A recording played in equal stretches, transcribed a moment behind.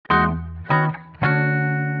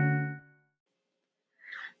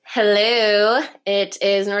Hello, it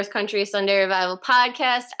is North Country Sunday Revival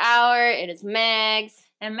Podcast Hour. It is Mags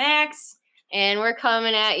and Max, and we're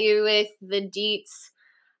coming at you with the deets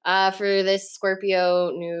for this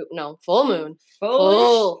Scorpio full moon.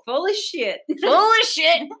 Full of shit. Full of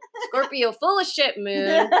shit. Scorpio full of shit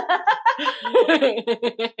moon.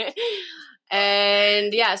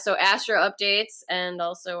 And yeah, so astro updates and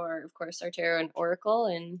also our tarot and oracle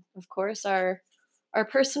and of course our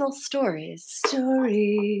personal stories.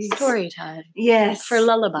 Story time. Yes. For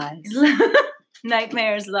lullabies.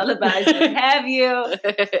 Nightmares, lullabies, what have you.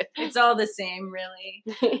 It's all the same, really.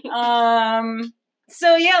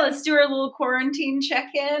 So yeah, let's do our little quarantine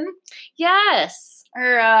check-in. Yes.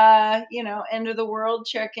 Or, end of the world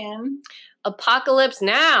check-in. Apocalypse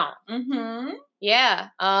now. Mm-hmm.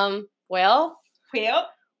 Yeah. Well,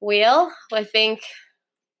 I think,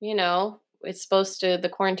 the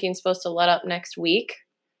quarantine's supposed to let up next week.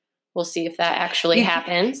 We'll see if that actually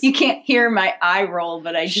happens. You can't hear my eye roll,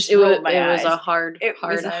 but I just rolled my eyes. It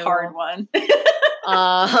was a hard one.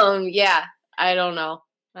 Yeah, I don't know.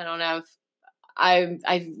 I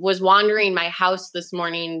was wandering my house this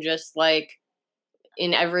morning, just like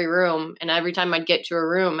in every room, and every time I'd get to a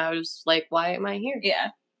room, I was like, "Why am I here?" Yeah,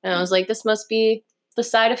 and I was like, "This must be the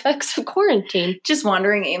side effects of quarantine." Just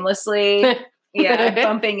wandering aimlessly,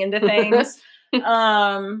 bumping into things.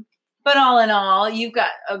 But all in all, you've got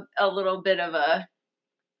a little bit of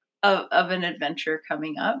an adventure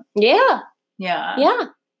coming up. Yeah. Yeah.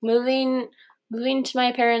 Moving to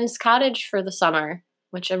my parents' cottage for the summer,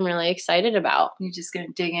 which I'm really excited about. You're just gonna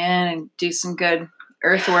dig in and do some good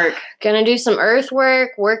earthwork. Gonna do some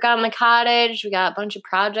earthwork, work on the cottage. We got a bunch of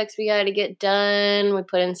projects we got to get done. We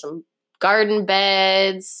put in some garden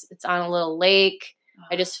beds. It's on a little lake.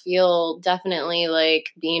 I just feel definitely like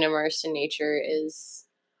being immersed in nature is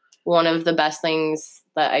one of the best things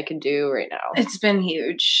that I could do right now. It's been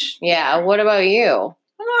huge. Yeah. What about you?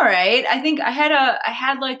 I'm all right. I think I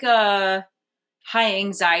had like a high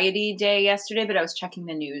anxiety day yesterday, but I was checking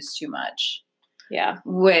the news too much. Yeah.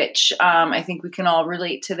 Which I think we can all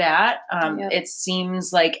relate to that. Yep. It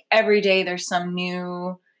seems like every day there's some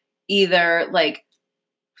new, either like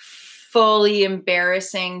fully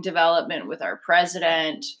embarrassing development with our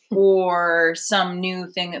president or some new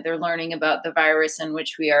thing that they're learning about the virus in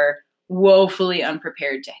which we are woefully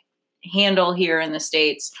unprepared to handle here in the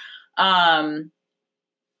States. Or,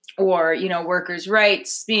 workers'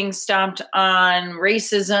 rights being stomped on,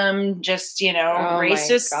 racism, just,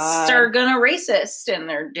 racists are gonna racist,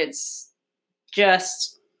 and it's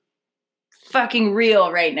just fucking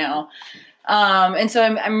real right now. And so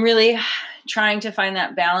I'm really trying to find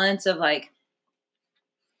that balance of like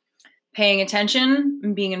paying attention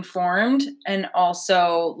and being informed and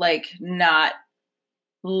also like not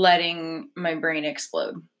letting my brain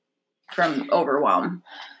explode from overwhelm.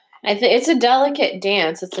 I think it's a delicate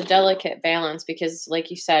dance. It's a delicate balance because, like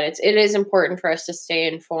you said, it is important for us to stay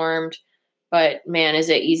informed. But man, is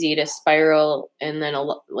it easy to spiral and then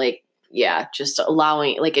just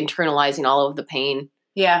allowing, like, internalizing all of the pain.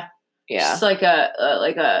 Yeah. Just like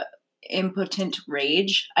a impotent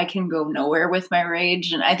rage. I can go nowhere with my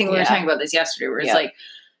rage, and I think we were talking about this yesterday, where it's like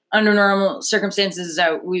under normal circumstances,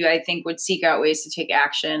 I think would seek out ways to take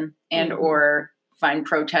action and or find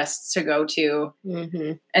protests to go to,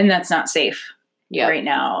 and that's not safe right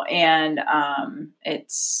now. And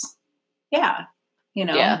it's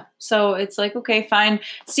so it's like, okay, fine,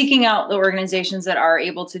 keeping out the organizations that are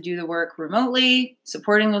able to do the work remotely,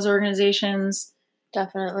 supporting those organizations,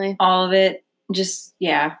 definitely all of it. Just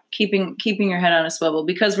keeping your head on a swivel,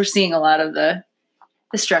 because we're seeing a lot of the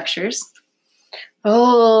structures.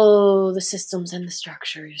 Oh, the systems and the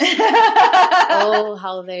structures. Oh,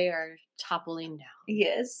 how they are toppling down.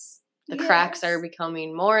 Yes. The cracks are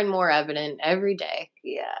becoming more and more evident every day.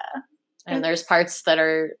 Yeah. And there's parts that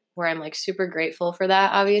are where I'm like super grateful for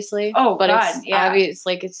that, obviously. Oh, but God, it's obvious,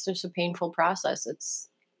 like it's just a painful process. It's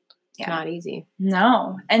not easy.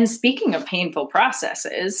 No. And speaking of painful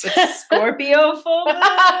processes, Scorpio Full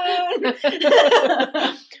Moon.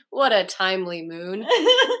 What a timely moon.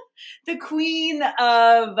 The queen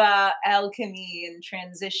of alchemy and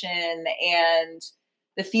transition and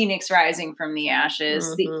the phoenix rising from the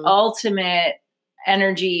ashes, the ultimate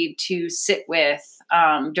energy to sit with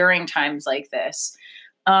during times like this.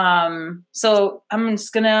 So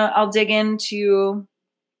I'll dig into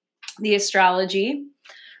the astrology.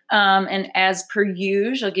 And as per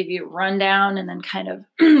usual, I'll give you a rundown and then kind of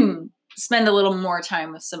spend a little more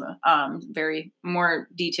time with some very more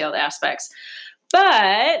detailed aspects.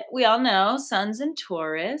 But we all know Sun's in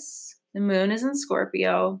Taurus, the moon is in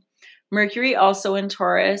Scorpio, Mercury also in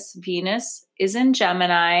Taurus, Venus is in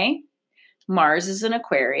Gemini, Mars is in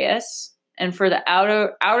Aquarius. And for the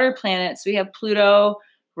outer planets, we have Pluto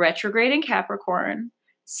retrograde in Capricorn,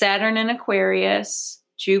 Saturn in Aquarius,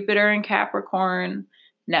 Jupiter in Capricorn,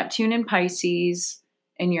 Neptune in Pisces,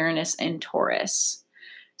 and Uranus in Taurus.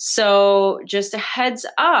 So just a heads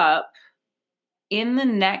up, in the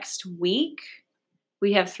next week,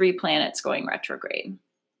 we have 3 planets going retrograde.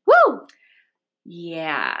 Woo!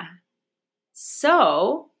 Yeah.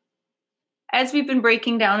 So, as we've been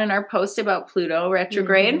breaking down in our post about Pluto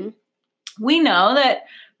retrograde, we know that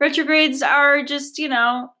retrogrades are just,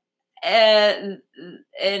 an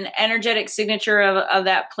energetic signature of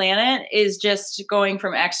that planet is just going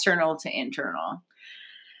from external to internal.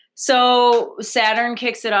 So Saturn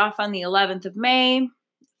kicks it off on the 11th of May,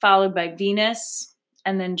 followed by Venus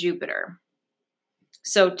and then Jupiter.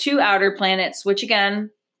 So 2 outer planets, which again,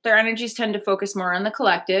 their energies tend to focus more on the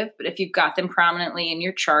collective, but if you've got them prominently in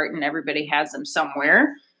your chart and everybody has them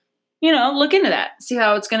somewhere, look into that. See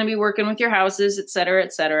how it's going to be working with your houses, et cetera,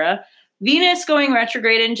 et cetera. Venus going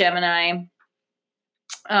retrograde in Gemini.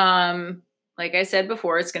 Like I said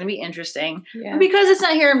before, it's going to be interesting. Yeah. Because it's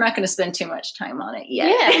not here, I'm not going to spend too much time on it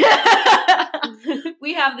yet. Yeah.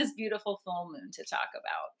 We have this beautiful full moon to talk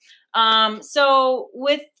about. So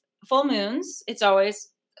with full moons, it's always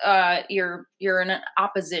you're in an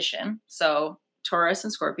opposition. So Taurus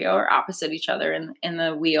and Scorpio are opposite each other in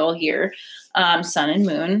the wheel here, sun and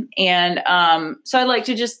moon. And so I like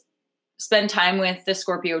to just spend time with the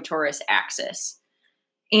Scorpio-Taurus axis.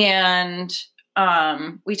 And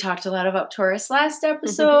we talked a lot about Taurus last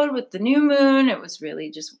episode with the new moon. It was really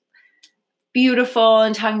just beautiful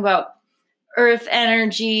and talking about earth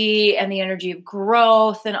energy and the energy of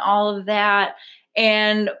growth and all of that.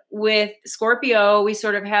 And with Scorpio, we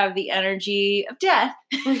sort of have the energy of death.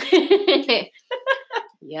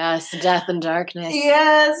 Yes, death and darkness.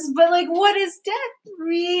 Yes, but what is death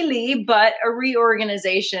really but a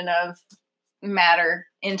reorganization of matter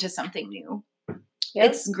into something new? Yep.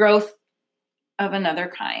 It's growth of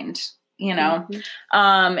another kind,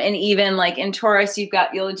 and even in Taurus,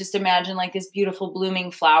 you'll just imagine this beautiful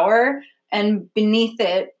blooming flower, and beneath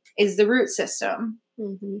it is the root system.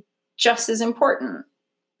 Just as important.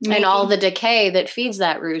 And all the decay that feeds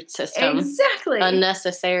that root system. Exactly.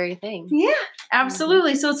 Unnecessary thing. Yeah,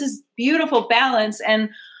 absolutely. So it's this beautiful balance. And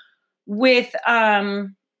with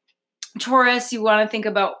Taurus, you want to think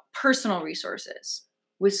about personal resources.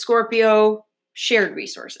 With Scorpio, shared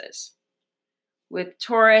resources. With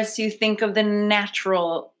Taurus, you think of the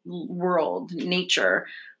natural world, nature.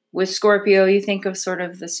 With Scorpio, you think of sort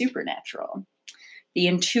of the supernatural, the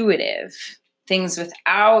intuitive, things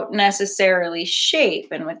without necessarily shape.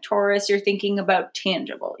 And with Taurus, you're thinking about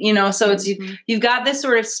tangible, so it's, you've got this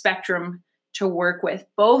sort of spectrum to work with.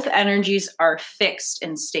 Both energies are fixed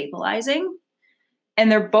and stabilizing, and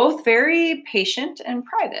they're both very patient and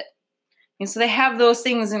private. And so they have those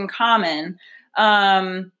things in common.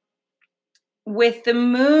 With the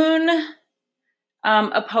moon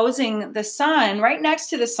opposing the sun, right next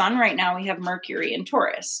to the sun right now, we have Mercury in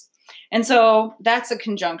Taurus. And so that's a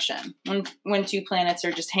conjunction when 2 planets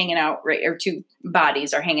are just hanging out or 2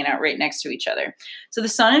 bodies are hanging out right next to each other. So the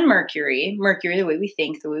sun and Mercury, the way we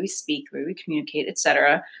think, the way we speak, the way we communicate,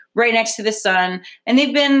 etc., right next to the sun. And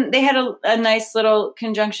they had a nice little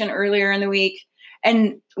conjunction earlier in the week.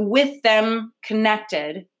 And with them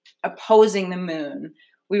connected, opposing the moon,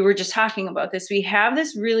 we were just talking about this. We have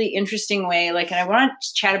this really interesting way, and I want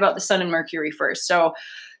to chat about the sun and Mercury first. So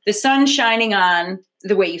the sun shining on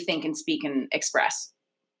the way you think and speak and express,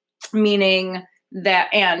 meaning that,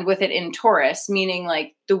 and with it in Taurus, meaning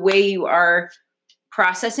the way you are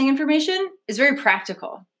processing information is very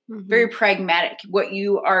practical, very pragmatic. What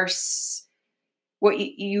you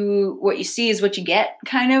see is what you get,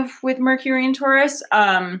 kind of, with Mercury and Taurus.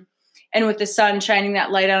 And with the sun shining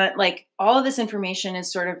that light on it, all of this information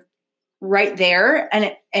is sort of right there,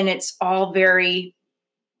 and it's all very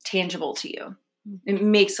tangible to you. It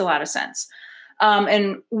makes a lot of sense.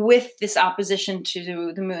 And with this opposition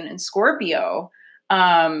to the moon in Scorpio,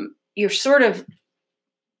 you're sort of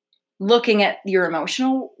looking at your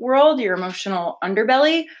emotional world, your emotional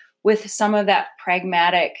underbelly, with some of that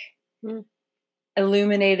pragmatic,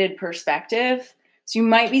 illuminated perspective. So you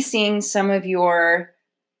might be seeing some of your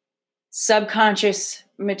subconscious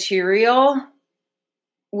material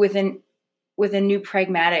with a new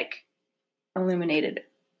pragmatic, illuminated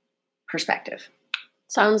perspective.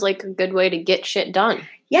 Sounds like a good way to get shit done.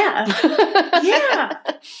 Yeah. Yeah.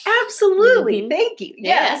 Absolutely. Thank you.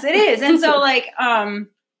 Yes, it is. And so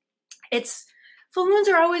it's full moons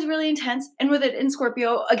are always really intense. And with it in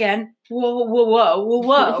Scorpio, again,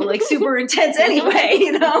 whoa, like super intense anyway,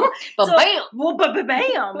 you know?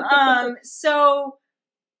 Bam. So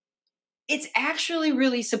it's actually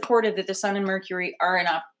really supportive that the Sun and Mercury are in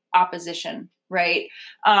opposition, right?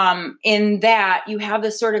 In that you have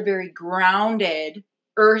this sort of very grounded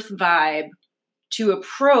earth vibe to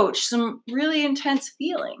approach some really intense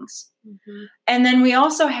feelings. Mm-hmm. And then we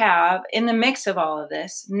also have, in the mix of all of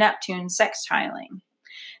this, Neptune sextiling.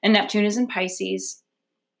 And Neptune is in Pisces.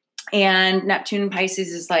 And Neptune in Pisces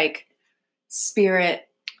is like spirit,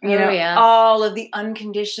 all of the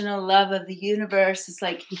unconditional love of the universe is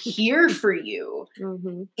like here for you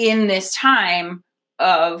in this time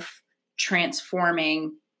of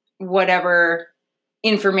transforming whatever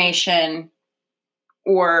information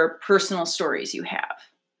or personal stories you have.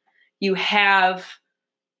 You have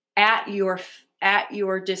at your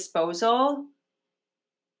disposal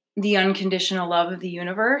the unconditional love of the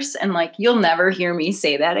universe. And like, you'll never hear me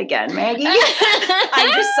say that again, Maggie.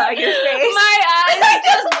 I just saw your face. My eyes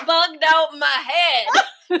just bugged out my head.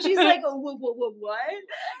 She's like, oh, what?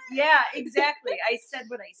 Yeah, exactly. I said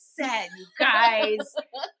what I said, you guys.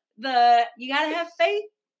 You gotta have faith.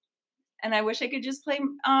 And I wish I could just play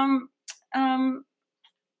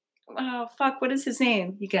oh fuck, what is his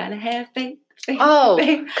name? You gotta have faith. Faith.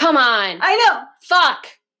 Come on. I know. Fuck.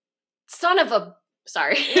 Son of a...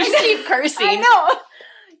 Sorry. I keep cursing. I know.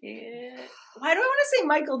 Yeah. Why do I want to say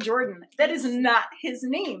Michael Jordan? That is not his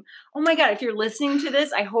name. Oh my God. If you're listening to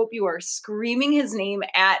this, I hope you are screaming his name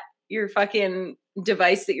at your fucking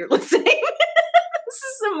device that you're listening. This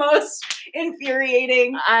is the most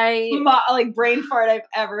infuriating brain fart I've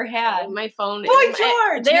ever had. My phone. Boy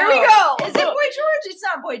George. There we go. Is it Boy George? It's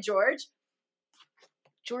not Boy George.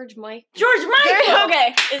 George Michael.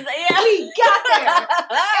 Okay. We got there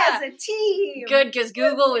as a team. Good, because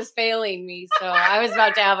Google was failing me, so I was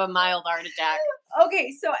about to have a mild heart attack.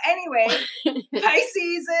 Okay, so anyway,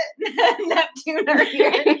 Pisces and Neptune are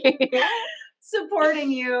here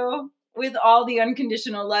supporting you with all the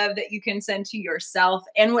unconditional love that you can send to yourself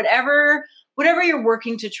and whatever you're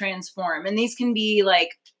working to transform. And these can be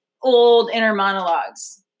like old inner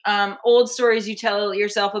monologues. Old stories you tell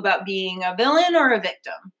yourself about being a villain or a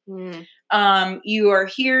victim. You are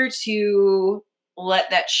here to let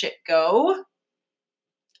that shit go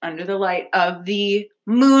under the light of the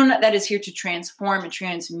moon that is here to transform and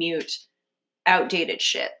transmute outdated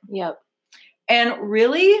shit. Yep. And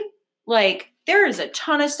really, like, there is a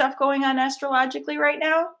ton of stuff going on astrologically right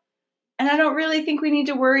now. And I don't really think we need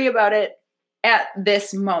to worry about it at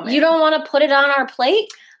this moment. You don't want to put it on our plate?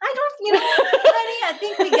 I don't, honey, I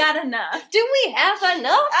think we got enough. Do we have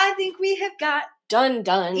enough? I think we have got done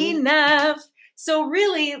enough. So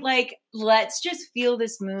really, like, let's just feel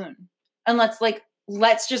this moon. And let's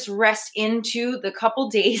just rest into the couple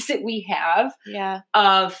days that we have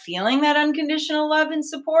of feeling that unconditional love and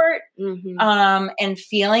support. And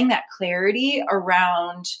feeling that clarity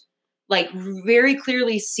around, like, very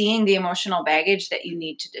clearly seeing the emotional baggage that you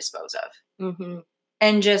need to dispose of.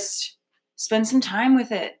 And just spend some time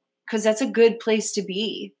with it, because that's a good place to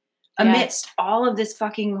be amidst all of this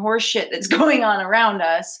fucking horse shit that's going on around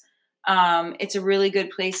us. It's a really good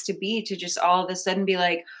place to be, to just all of a sudden be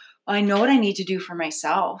like, oh, I know what I need to do for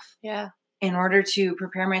myself in order to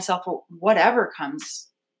prepare myself for whatever comes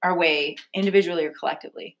our way, individually or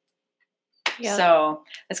collectively. So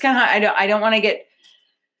that's kind of how I don't want to get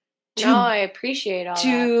I appreciate all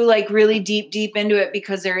that. Like really deep into it,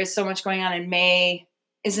 because there is so much going on. In May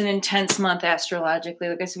is an intense month astrologically.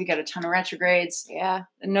 Like I said, we got a ton of retrogrades. Yeah.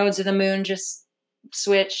 The nodes of the moon just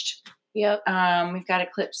switched. Yep. We've got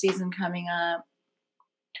eclipse season coming up.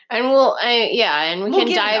 And we'll can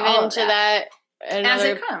dive into that as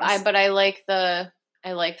it comes. But I like the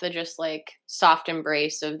just like soft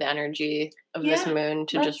embrace of the energy of this moon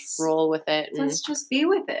to just roll with it. Let's just be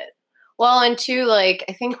with it. Well, and two, like,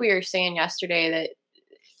 I think we were saying yesterday that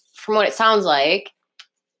from what it sounds like,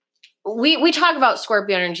 we talk about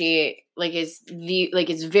Scorpio energy like it's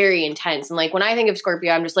very intense. And like when I think of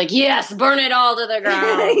Scorpio, I'm just like, yes, burn it all to the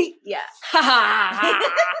ground.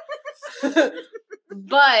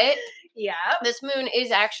 But this moon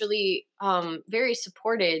is actually very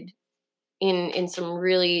supported in some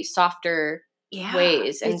really softer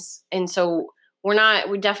ways. And so we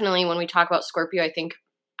definitely, when we talk about Scorpio,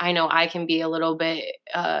 I know I can be a little bit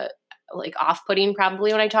like off-putting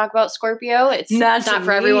probably when I talk about Scorpio. It's not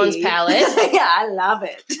for everyone's palate. I love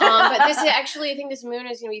it. But this is actually, I think this moon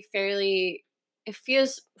is going to be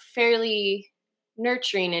feels fairly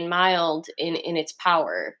nurturing and mild in its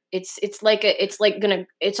power. It's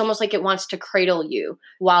almost like it wants to cradle you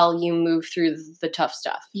while you move through the tough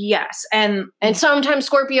stuff. Yes. And sometimes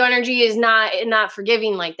Scorpio energy is not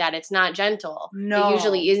forgiving like that. It's not gentle. No. It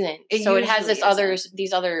usually isn't. It has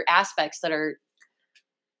these other aspects that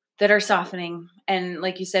are softening. And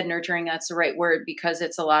like you said, nurturing, that's the right word, because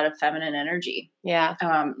it's a lot of feminine energy. Yeah.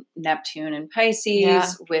 Neptune and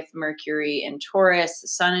Pisces with Mercury and Taurus, the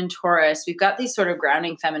Sun in Taurus. We've got these sort of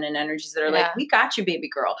grounding feminine energies that are like, we got you, baby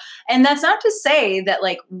girl. And that's not to say that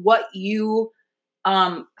like what you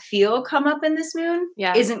feel come up in this moon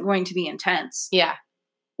isn't going to be intense. Yeah.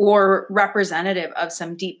 Or representative of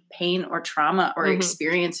some deep pain or trauma or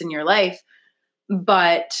experience in your life.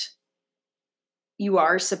 But you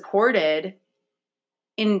are supported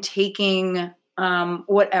in taking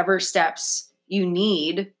whatever steps you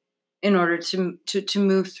need in order to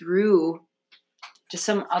move through to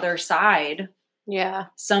some other side. Yeah.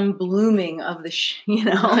 Some blooming of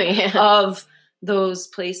the, of those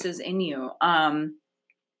places in you.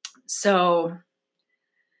 So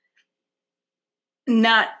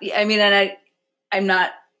not, I mean, and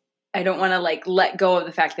I don't want to like let go of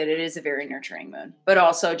the fact that it is a very nurturing moon, but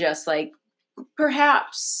also just like,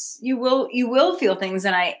 perhaps you will feel things.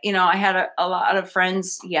 And I had a lot of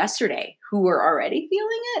friends yesterday who were already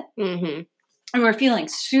feeling it and were feeling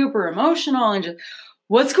super emotional and just,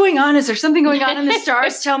 what's going on? Is there something going on in the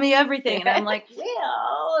stars? Tell me everything. And I'm like,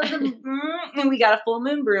 well, and we got a full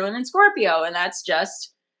moon brewing in Scorpio, and that's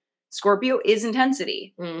just, Scorpio is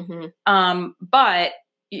intensity. But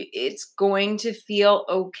it's going to feel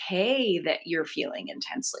okay that you're feeling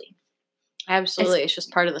intensely. Absolutely. It's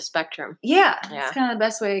just part of the spectrum. Yeah. That's kind of the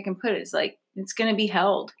best way I can put it. It's like, it's going to be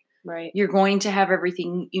held. Right. You're going to have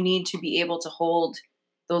everything you need to be able to hold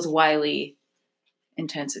those wily,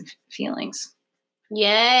 intensive feelings.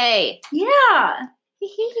 Yay. Yeah.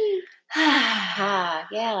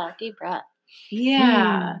 Yeah. Deep breath.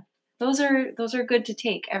 Yeah. Those are good to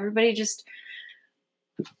take. Everybody just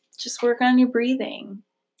work on your breathing.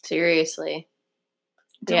 Seriously.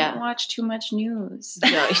 Don't watch too much news.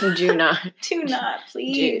 No, do not. Do not,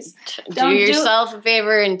 please. Do yourself a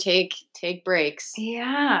favor and take breaks.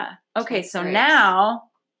 Yeah. Okay, Take so breaks. now,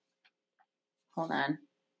 hold on.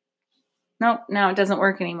 Nope, now it doesn't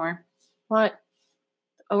work anymore. What?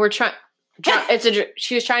 Oh, we're trying.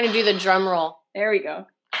 She was trying to do the drum roll. There we go.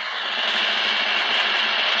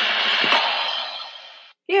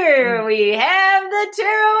 Here we have the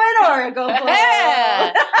Tarot and Oracle Bowl.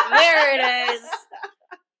 There it is.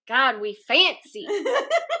 God, we fancy.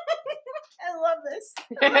 I love this.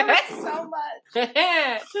 I love it so much.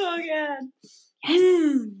 Oh, God.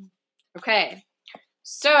 Yes. Okay.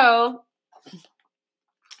 So,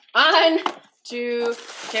 on to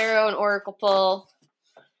Tarot and Oracle pull.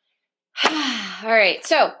 All right.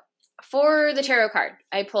 So, for the Tarot card,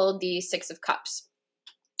 I pulled the Six of Cups.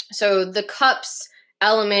 So, the Cups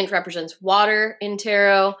element represents water in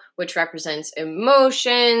Tarot, which represents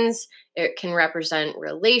emotions. It can represent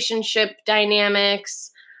relationship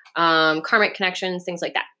dynamics, karmic connections, things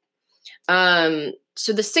like that.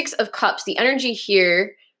 So the Six of Cups, the energy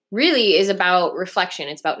here really is about reflection.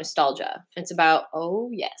 It's about nostalgia. It's about,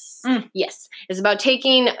 yes. It's about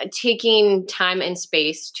taking time and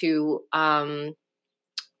space to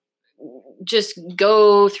just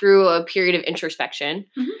go through a period of introspection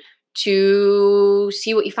to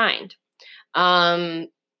see what you find.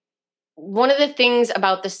 One of the things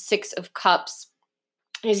about the Six of Cups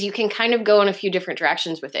is you can kind of go in a few different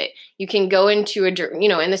directions with it. You can go into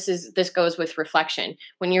and this goes with reflection.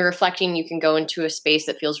 When you're reflecting, you can go into a space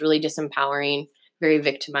that feels really disempowering, very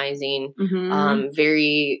victimizing,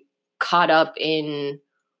 very caught up in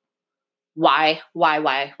why.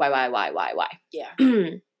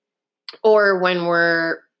 Yeah. Or when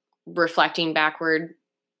we're reflecting backward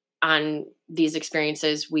on these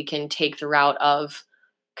experiences, we can take the route of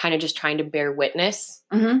kind of just trying to bear witness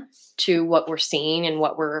to what we're seeing and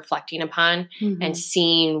what we're reflecting upon and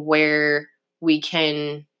seeing where we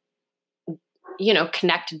can,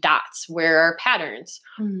 connect dots, where are patterns,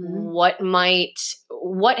 what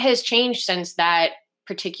has changed since that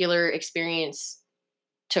particular experience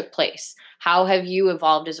took place? How have you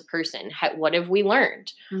evolved as a person? What have we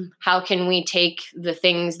learned? How can we take the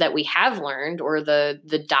things that we have learned or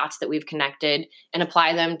the dots that we've connected and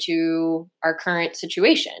apply them to our current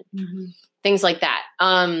situation? Things like that.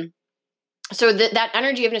 So that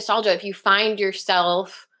energy of nostalgia, if you find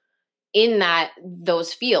yourself in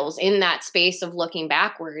those feels, in that space of looking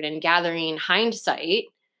backward and gathering hindsight,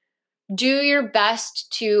 do your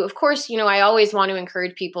best to, of course, I always want to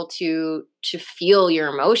encourage people to feel your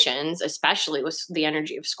emotions, especially with the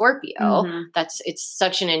energy of Scorpio. It's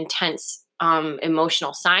such an intense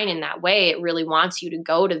emotional sign in that way. It really wants you to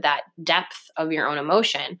go to that depth of your own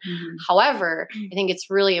emotion. However, I think it's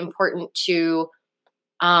really important to,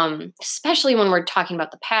 especially when we're talking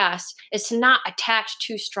about the past, is to not attach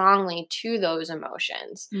too strongly to those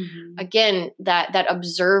emotions. Again, that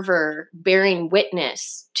observer bearing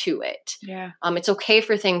witness to it. Yeah. It's okay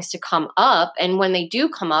for things to come up. And when they do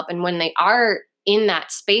come up and when they are in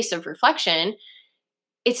that space of reflection,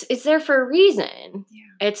 it's there for a reason. Yeah.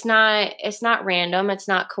 It's not random. It's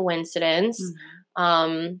not coincidence.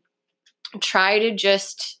 Try to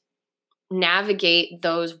just navigate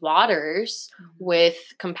those waters with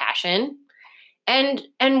compassion and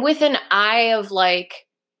with an eye of like,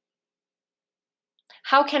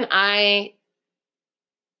 how can I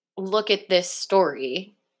look at this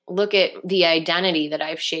story, look at the identity that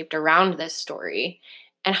I've shaped around this story,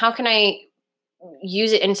 and how can I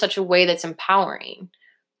use it in such a way that's empowering?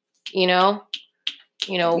 Yes.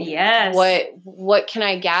 What can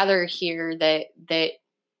I gather here that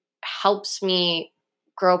helps me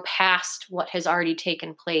grow past what has already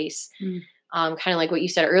taken place? Kind of like what you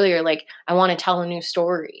said earlier, like, I want to tell a new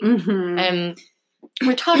story. And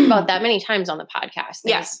we're talking about that many times on the podcast.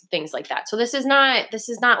 Things like that. So this is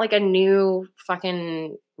not like a new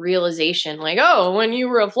fucking realization. Like, oh, when you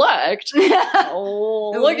reflect, look at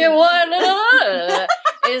what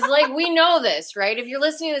is like. We know this, right? If you're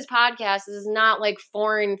listening to this podcast, this is not like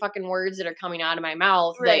foreign fucking words that are coming out of my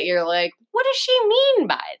mouth that you're like, what does she mean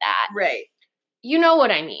by that? Right. You know what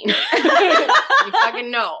I mean. You fucking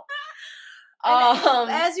know.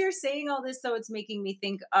 As you're saying all this, though, it's making me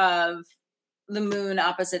think of the moon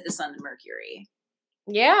opposite the sun and Mercury.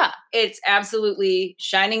 Yeah. It's absolutely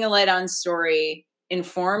shining a light on story,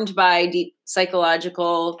 informed by deep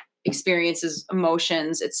psychological experiences,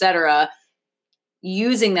 emotions, etc.,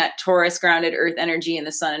 using that Taurus grounded earth energy in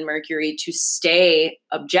the sun and Mercury to stay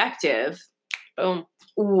objective. Boom.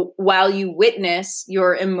 While you witness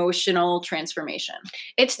your emotional transformation.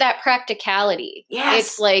 It's that practicality. Yes.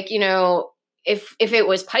 It's like, if it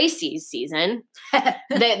was Pisces season,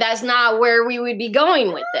 that's not where we would be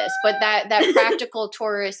going with this. But that practical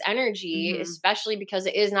Taurus energy, especially because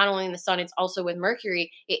it is not only in the sun, it's also with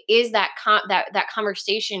Mercury. It is that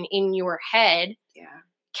conversation in your head. Yeah.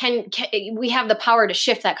 Can we have the power to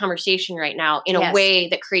shift that conversation right now in a way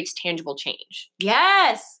that creates tangible change?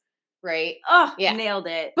 Yes. Right? Oh, yeah. Nailed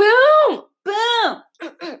it. Boom! Boom!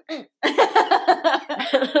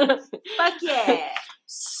 Fuck yeah.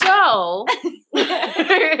 So,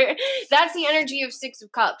 that's the energy of Six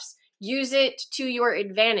of Cups. Use it to your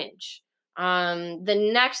advantage.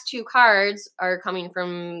 The next two cards are coming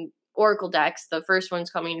from Oracle decks. The first one's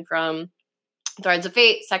coming from Threads of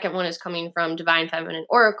Fate. Second one is coming from Divine Feminine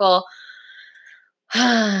Oracle.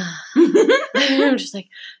 I'm just like,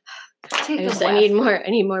 I need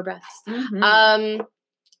more breaths.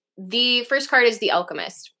 The first card is the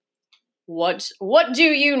Alchemist. What do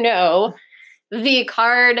you know? The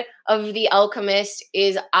card of the Alchemist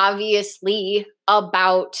is obviously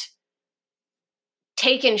about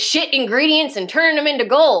taking shit ingredients and turning them into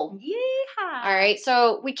gold. Yeah. All right.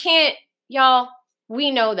 So we can't, y'all,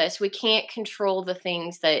 we know this. We can't control the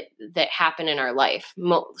things that happen in our life.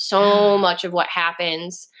 So much of what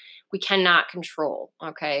happens, we cannot control.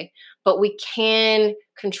 Okay. But we can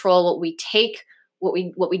control what we take, what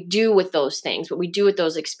we do with those things, what we do with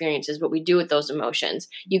those experiences, what we do with those emotions.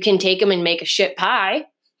 You can take them and make a shit pie.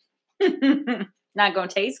 Not gonna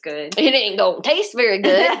taste good. It ain't gonna taste very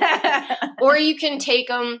good. Or you can take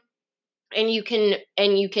them and you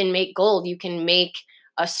can make gold. You can make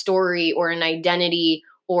a story or an identity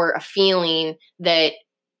or a feeling that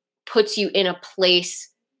puts you in a place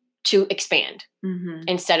to expand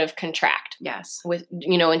instead of contract. Yes.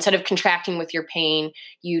 Instead of contracting with your pain,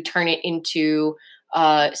 you turn it into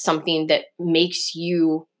something that makes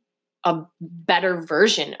you a better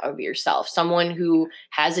version of yourself. Someone who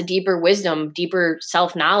has a deeper wisdom, deeper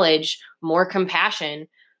self-knowledge, more compassion,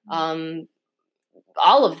 all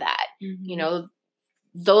of that.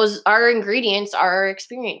 Those are ingredients, are our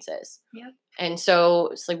experiences. Yep. And so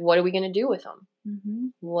it's like, what are we going to do with them?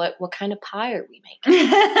 What kind of pie are we making?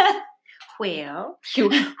 Well.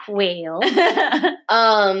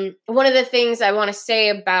 One of the things I want to say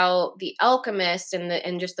about the Alchemist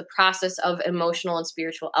and just the process of emotional and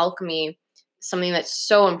spiritual alchemy, something that's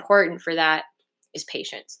so important for that is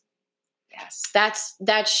patience. Yes.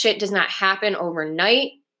 That shit does not happen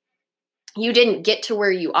overnight. You didn't get to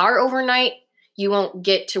where you are overnight. you won't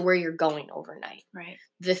get to where you're going overnight. Right.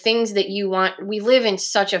 The things that you want, we live in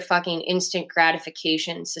such a fucking instant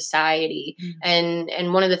gratification society. Mm-hmm.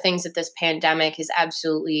 And one of the things that this pandemic has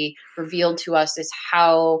absolutely revealed to us is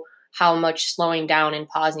how much slowing down and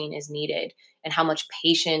pausing is needed, and how much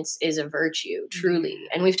patience is a virtue, truly.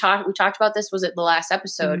 Mm-hmm. And we talked about this, was it the last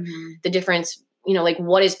episode, mm-hmm. the difference, you know, like,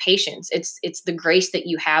 what is patience? It's the grace that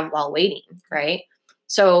you have while waiting, right?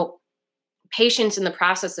 So patience in the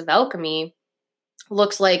process of alchemy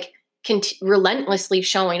looks like relentlessly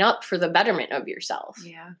showing up for the betterment of yourself.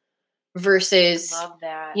 Yeah. Versus, I love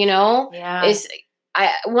that. You know, yeah.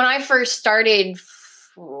 When I first started,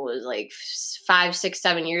 was like 5, 6,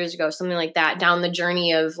 7 years ago, something like that, down the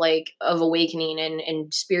journey of awakening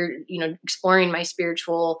and spirit, you know, exploring my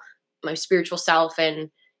spiritual self and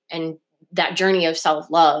that journey of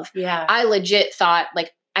self-love. Yeah. I legit thought,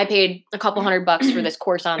 like, I paid a couple $100 for this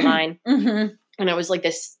course online, mm-hmm. and it was like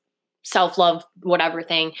this self-love whatever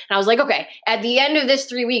thing. And I was like, okay, at the end of this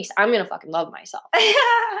 3 weeks, I'm going to fucking love myself.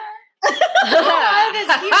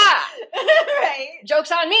 Right.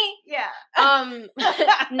 Joke's on me. Yeah.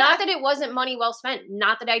 Not that it wasn't money well spent.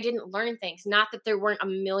 Not that I didn't learn things. Not that there weren't a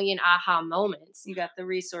million aha moments. You got the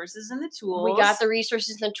resources and the tools. We got the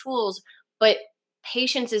resources and the tools. But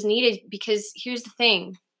patience is needed, because here's the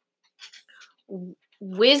thing.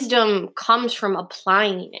 Wisdom comes from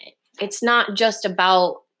applying it. It's not just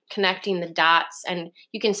about connecting the dots, and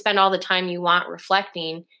you can spend all the time you want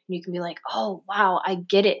reflecting, and you can be like, oh, wow, I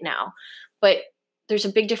get it now. But there's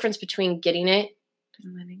a big difference between getting it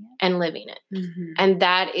and living it. Mm-hmm. And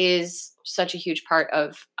that is such a huge part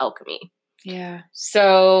of alchemy. Yeah.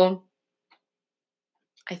 So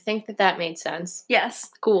I think that made sense. Yes.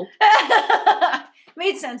 Cool.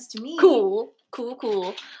 Made sense to me. Cool.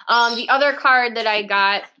 The other card that I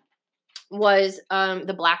got was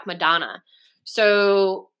the Black Madonna.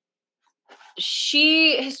 So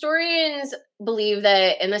historians believe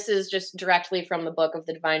that, and this is just directly from the book of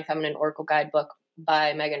the Divine Feminine Oracle Guidebook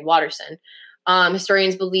by Megan Watterson.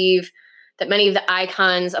 Historians believe that many of the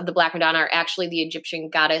icons of the Black Madonna are actually the Egyptian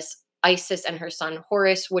goddess Isis and her son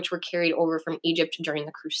Horus, which were carried over from Egypt during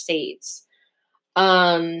the Crusades.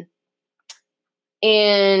 And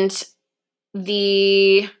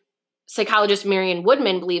the psychologist Marion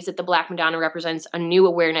Woodman believes that the Black Madonna represents a new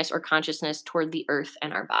awareness or consciousness toward the earth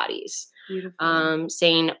and our bodies. Beautiful.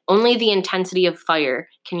 Saying only the intensity of fire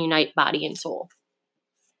can unite body and soul.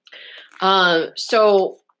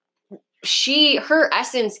 So her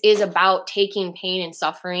essence is about taking pain and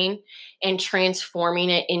suffering and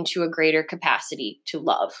transforming it into a greater capacity to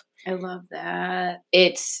love. I love that.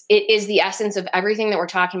 It is the essence of everything that we're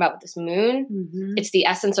talking about with this moon. Mm-hmm. It's the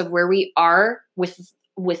essence of where we are with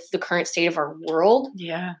the current state of our world.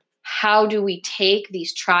 Yeah. How do we take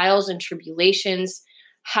these trials and tribulations?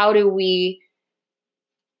 How do we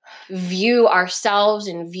view ourselves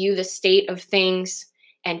and view the state of things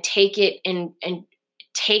and take it and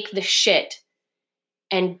take the shit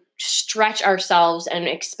and stretch ourselves and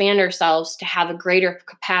expand ourselves to have a greater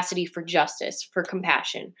capacity for justice, for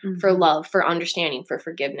compassion, mm-hmm. for love, for understanding, for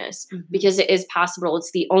forgiveness, mm-hmm. because it is possible.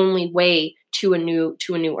 It's the only way to a new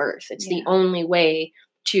earth. It's the only way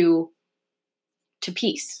to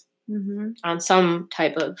peace, mm-hmm. on some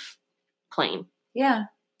type of plane. Yeah.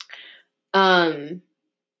 I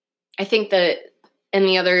think that, and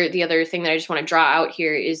the other thing that I just want to draw out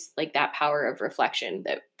here is like that power of reflection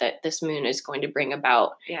that this moon is going to bring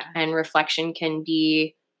about. Yeah. And reflection can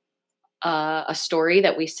be a story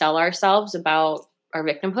that we sell ourselves about our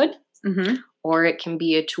victimhood, mm-hmm. or it can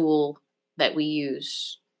be a tool that we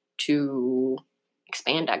use to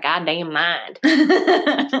expand our goddamn mind.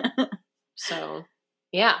 So,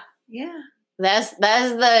 yeah. Yeah. That's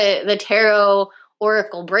the tarot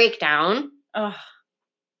oracle breakdown. Oh.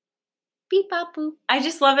 Beep bop boop. I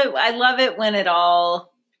just love it. I love it when it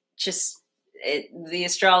all the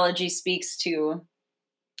astrology speaks to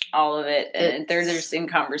all of it, and they're just in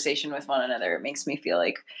conversation with one another. It makes me feel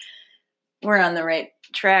like we're on the right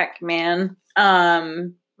track, man.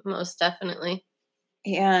 Most definitely.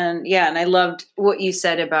 And I loved what you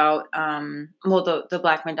said about the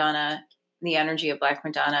Black Madonna, the energy of Black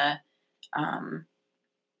Madonna.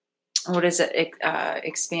 What is it?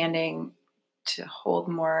 Expanding to hold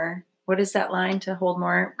more. What is that line? To hold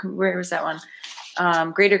more? Where was that one?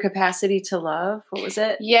 Greater capacity to love. What was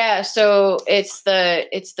it? Yeah. So it's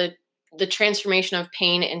the transformation of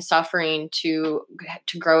pain and suffering to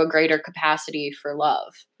grow a greater capacity for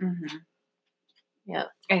love. Mm-hmm. Yeah.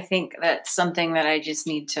 I think that's something that I just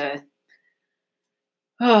need to,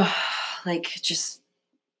 just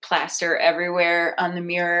plaster everywhere on the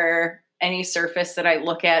mirror, any surface that I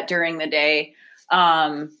look at during the day.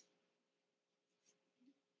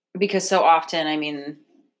 because so often, I mean,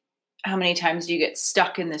 how many times do you get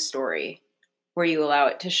stuck in this story where you allow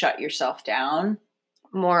it to shut yourself down?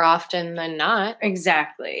 More often than not.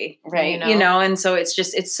 Exactly. Right. You know, and so it's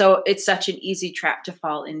such an easy trap to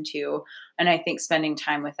fall into. And I think spending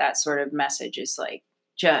time with that sort of message is like,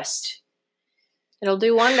 it'll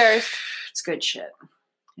do wonders. It's good shit.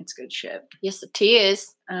 It's good shit. Yes, it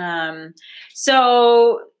is.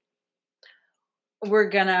 So we're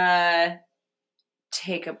gonna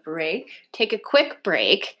take a break. Take a quick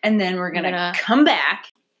break. And then we're gonna come back.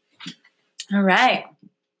 All right.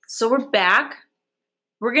 So we're back.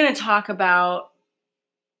 We're gonna talk about,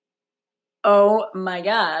 oh my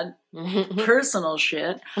God, personal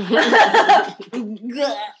shit. But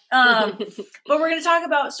we're gonna talk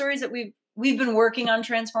about stories that we've been working on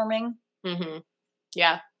transforming. Mm-hmm.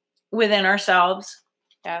 Yeah. Within ourselves.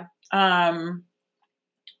 Yeah.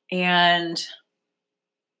 And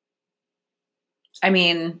I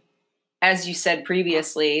mean, as you said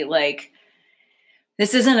previously, like,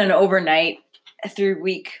 this isn't an overnight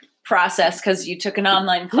 3-week process because you took an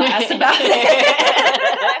online class about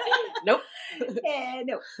it. Nope.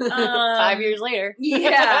 No. 5 years later.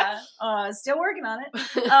 Yeah. Still working on it.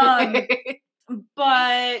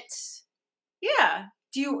 But yeah.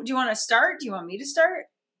 Do you want to start? Do you want me to start?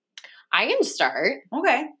 I can start.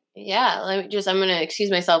 Okay. Yeah, I'm going to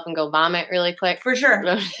excuse myself and go vomit really quick. For sure.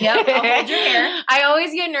 Yep, I'll hold your hair. I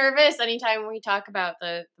always get nervous anytime we talk about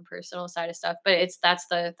the personal side of stuff, but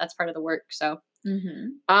that's part of the work, so.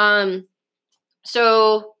 Mm-hmm.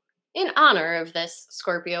 So in honor of this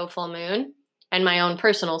Scorpio full moon and my own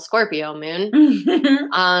personal Scorpio moon,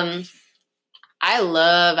 I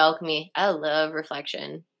love alchemy. I love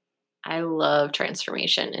reflection. I love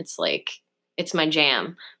transformation. It's my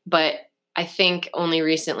jam, but I think only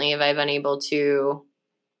recently have I been able to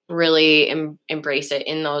really embrace it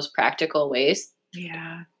in those practical ways.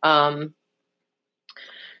 Yeah.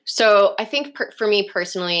 So I think for me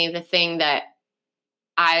personally, the thing that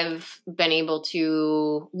I've been able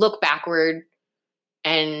to look backward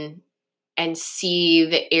and see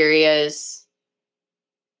the areas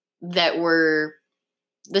that were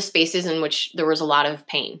the spaces in which there was a lot of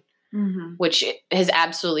pain, which has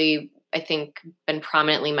absolutely, I think, been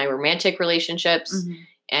prominently my romantic relationships,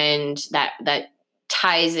 and that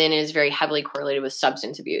ties in and is very heavily correlated with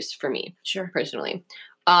substance abuse for me, personally.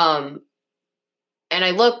 And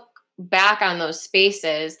I look back on those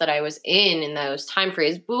spaces that I was in those time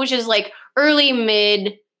frames, which is like early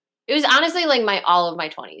mid. It was honestly like all of my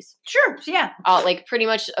 20s. Sure, yeah. Like pretty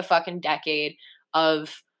much a fucking decade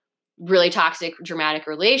of really toxic, dramatic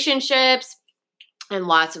relationships. And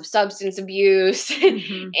lots of substance abuse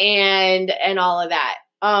and all of that.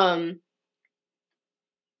 And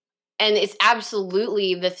it's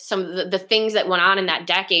absolutely some of the things that went on in that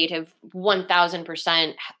decade have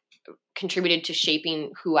 1000% contributed to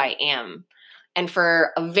shaping who I am. And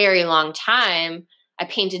for a very long time, I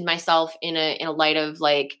painted myself in a light of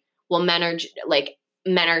like, well, men are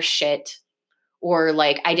shit, or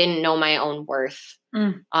like I didn't know my own worth.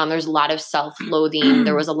 There's a lot of self-loathing.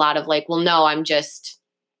 There was a lot of like, well, no, I'm just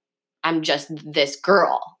this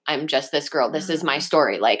girl. I'm just this girl. This is my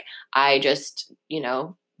story. Like, I just,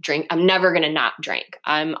 drink. I'm never going to not drink.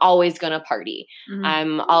 I'm always going to party.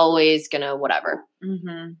 I'm always going to whatever.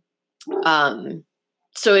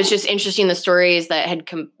 So it's just interesting, the stories that had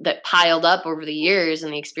that piled up over the years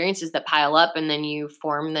and the experiences that pile up. And then you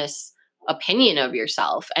form this opinion of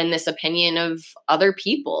yourself and this opinion of other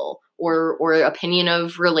people or opinion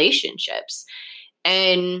of relationships.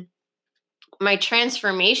 And my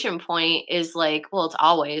transformation point is like, well, it's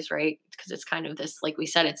always, right? Because it's kind of this, like we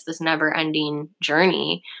said, it's this never ending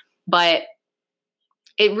journey. But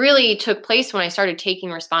it really took place when I started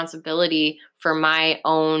taking responsibility for my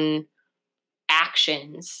own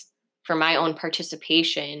actions, for my own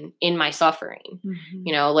participation in my suffering.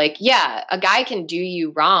 Like, yeah, a guy can do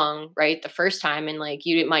you wrong, right? The first time, and like,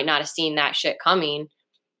 you might not have seen that shit coming.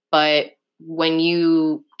 But when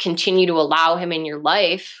you continue to allow him in your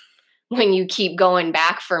life, when you keep going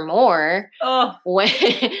back for more,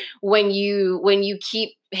 when you keep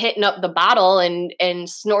hitting up the bottle and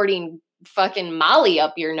snorting fucking Molly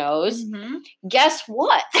up your nose, guess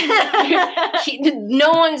what? No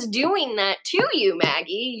one's doing that to you,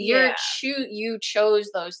 Maggie. You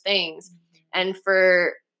chose those things. And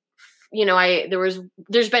there's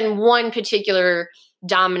been one particular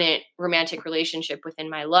dominant romantic relationship within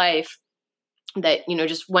my life that,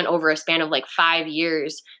 just went over a span of like 5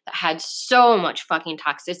 years that had so much fucking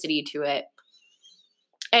toxicity to it.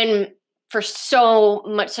 And for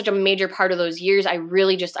such a major part of those years, I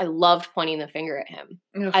loved pointing the finger at him.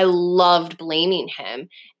 I loved blaming him.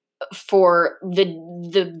 for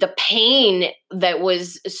the pain that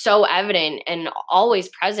was so evident and always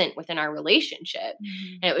present within our relationship.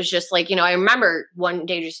 And it was just like, I remember one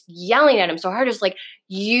day just yelling at him so hard, just like,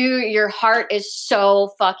 your heart is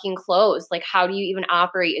so fucking closed. Like, how do you even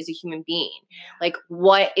operate as a human being? Like,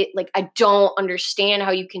 I don't understand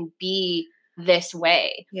how you can be this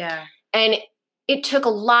way. Yeah. And it took a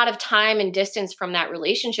lot of time and distance from that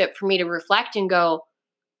relationship for me to reflect and go,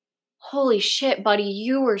 holy shit, buddy,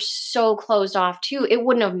 you were so closed off too. It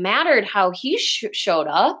wouldn't have mattered how he showed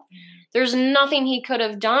up. There's nothing he could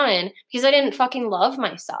have done because I didn't fucking love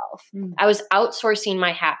myself. I was outsourcing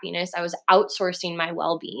my happiness. I was outsourcing my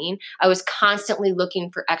well-being. I was constantly looking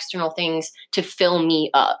for external things to fill me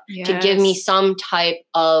up, to give me some type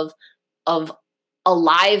of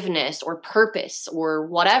aliveness or purpose or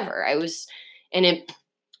whatever.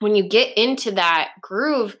 When you get into that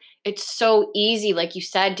groove, it's so easy, like you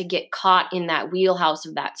said, to get caught in that wheelhouse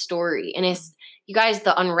of that story. And it's, you guys,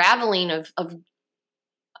 the unraveling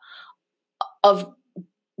of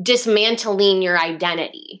dismantling your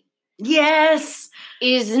identity. Yes.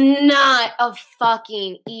 Is not a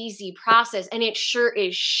fucking easy process. And it sure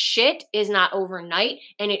is shit is not overnight.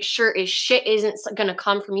 And it sure is shit isn't going to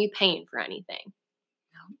come from you paying for anything.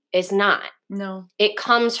 No. It's not. No. It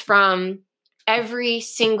comes from every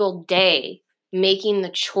single day making the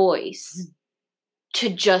choice to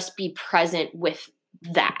just be present with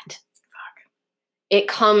that. Fuck. It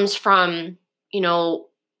comes from,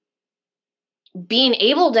 being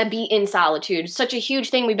able to be in solitude. Such a huge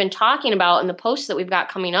thing we've been talking about in the posts that we've got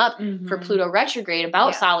coming up for Pluto retrograde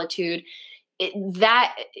about solitude.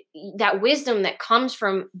 That wisdom that comes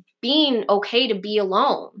from being okay to be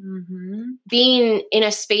alone, being in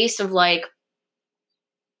a space of like,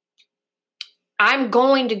 I'm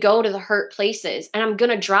going to go to the hurt places and I'm going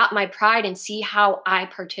to drop my pride and see how I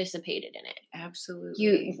participated in it.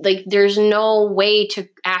 Absolutely. There's no way to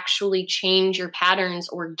actually change your patterns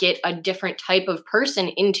or get a different type of person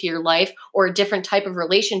into your life or a different type of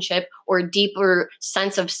relationship or a deeper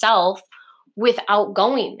sense of self without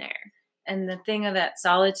going there. And the thing of that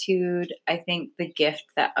solitude, I think the gift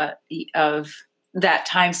that of that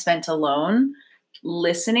time spent alone,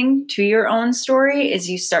 listening to your own story, is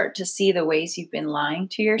you start to see the ways you've been lying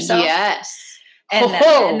to yourself. Yes.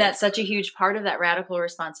 And that's such a huge part of that radical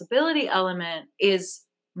responsibility element is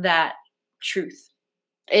that truth.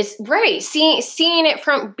 It's right. Seeing it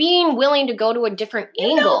from being willing to go to a different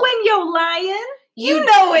angle. You know when you're lying. You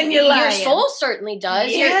know when you're lying. Your soul certainly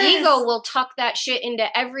does. Yes. Your ego will tuck that shit into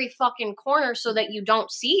every fucking corner so that you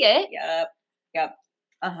don't see it. Yep.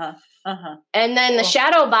 And then the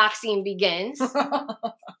shadow boxing begins.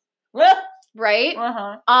 Right?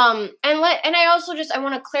 And I also I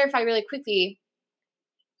want to clarify really quickly.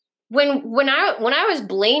 When I was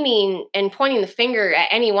blaming and pointing the finger at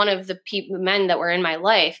any one of the men that were in my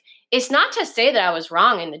life, it's not to say that I was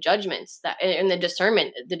wrong in the judgments in the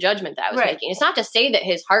discernment, the judgment that I was making. It's not to say that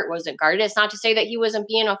his heart wasn't guarded. It's not to say that he wasn't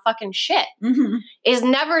being a fucking shit. It's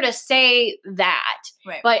never to say that,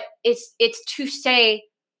 but it's to say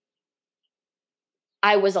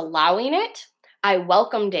I was allowing it. I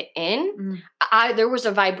welcomed it in. There was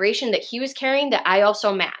a vibration that he was carrying that I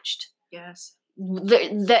also matched. Yes.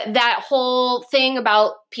 That whole thing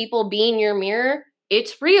about people being your mirror,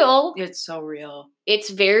 it's real. It's so real. It's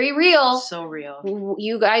very real. So real.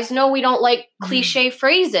 You guys know we don't like cliche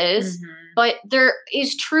phrases, but there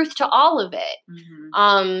is truth to all of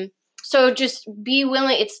it. So just be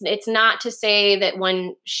willing. It's not to say that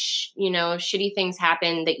when shitty things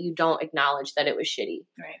happen that you don't acknowledge that it was shitty.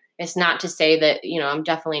 Right. It's not to say that I'm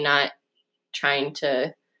definitely not trying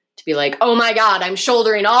to be like, oh my God, I'm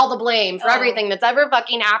shouldering all the blame for everything that's ever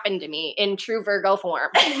fucking happened to me in true Virgo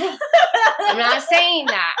form. I'm not saying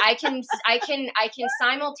that. I can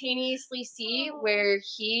simultaneously see where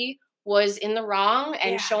he was in the wrong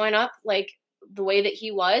and showing up like the way that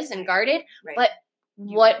he was and guarded. But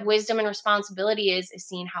what wisdom and responsibility is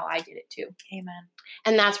seeing how I did it too. Amen.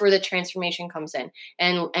 And that's where the transformation comes in.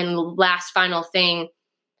 And last final thing,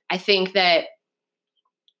 I think that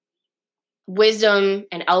wisdom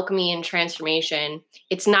and alchemy and transformation,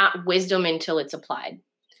 it's not wisdom until it's applied.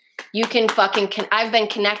 You can I've been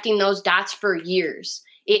connecting those dots for years.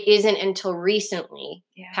 It isn't until recently,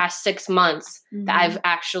 past 6 months, that I've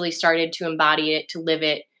actually started to embody it, to live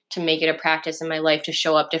it, to make it a practice in my life, to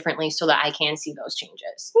show up differently so that I can see those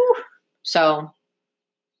changes. Whew. So.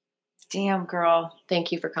 Damn, girl.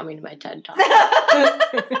 Thank you for coming to my TED Talk.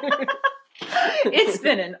 It's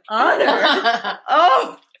been an honor.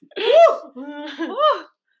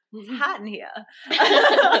 It's hot in here.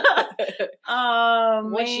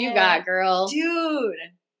 What you got, girl? Dude,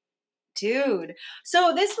 Dude.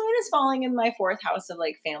 So this moon is falling in my 4th house of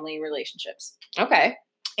like family relationships. Okay.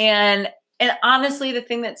 And honestly, the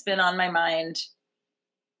thing that's been on my mind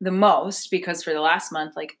the most, because for the last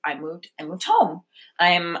month, like I moved home.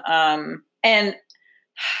 And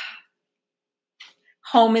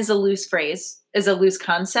home is a loose phrase, is a loose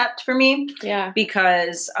concept for me. Yeah.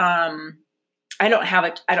 Because I don't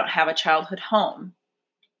have a childhood home.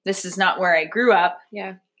 This is not where I grew up.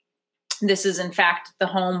 Yeah. This is in fact the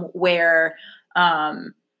home where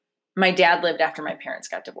my dad lived after my parents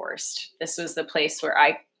got divorced. This was the place where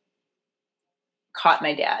I caught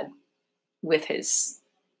my dad with his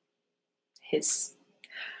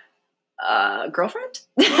girlfriend.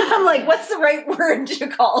 I'm like, what's the right word to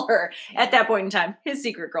call her at that point in time? His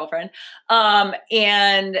secret girlfriend. And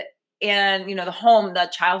the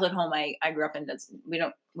childhood home I grew up in, we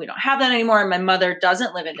don't have that anymore. My mother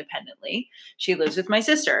doesn't live independently. She lives with my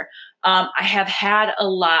sister. I have had a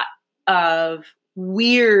lot of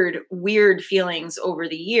weird feelings over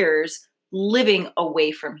the years living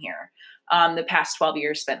away from here. The past 12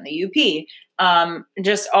 years spent in the UP.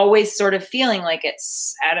 Just always sort of feeling like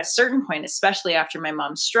it's at a certain point, especially after my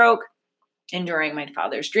mom's stroke and during my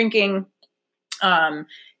father's drinking,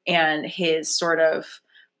 and his sort of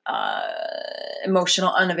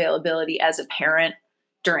emotional unavailability as a parent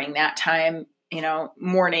during that time,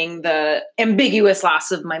 mourning the ambiguous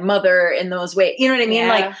loss of my mother in those ways. You know what I mean?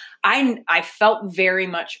 Yeah. Like I felt very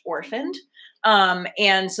much orphaned.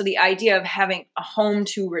 And so the idea of having a home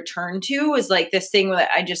to return to was like this thing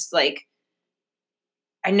that I just like,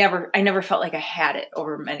 I never felt like I had it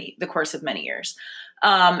over the course of many years.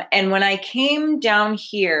 And when I came down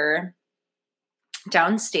here,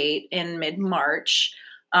 downstate in mid-March,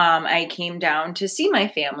 I came down to see my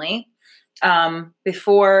family. This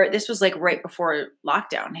was like right before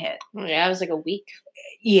lockdown hit. Yeah, it was like a week.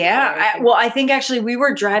 Yeah. I think actually we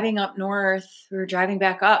were driving up north. We were driving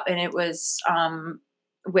back up, and it was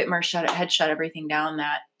Whitmer had shut everything down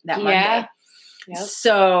that Monday. Yep.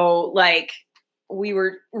 So like we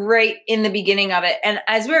were right in the beginning of it. And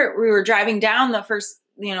as we were driving down the first,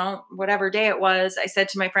 whatever day it was, I said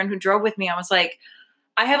to my friend who drove with me, I was like,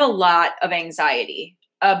 I have a lot of anxiety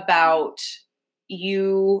about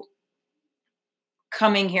you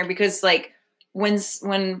coming here, because like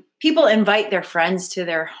when people invite their friends to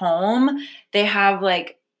their home, they have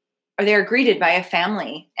like, or they're greeted by a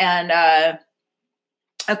family and a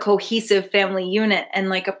cohesive family unit and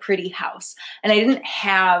like a pretty house. And I didn't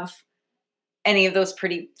have any of those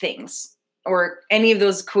pretty things or any of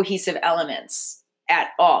those cohesive elements at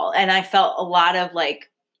all. And I felt a lot of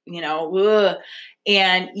like, ugh.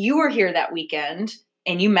 And you were here that weekend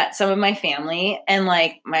and you met some of my family, and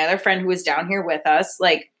like my other friend who was down here with us,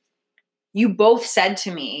 like you both said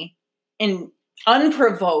to me in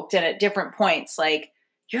unprovoked and at different points, like,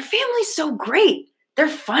 your family's so great. They're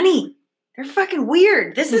funny. They're fucking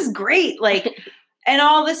weird. This is great. Like, and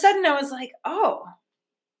all of a sudden I was like, oh,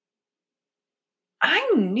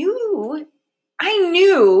 I knew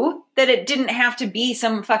that it didn't have to be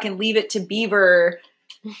some fucking Leave It to Beaver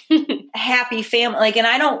happy family. Like, and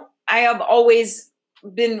I have always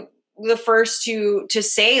been the first to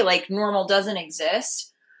say like normal doesn't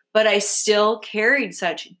exist, but I still carried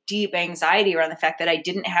such deep anxiety around the fact that I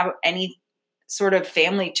didn't have any sort of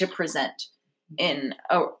family to present in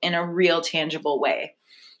a real tangible way.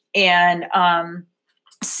 And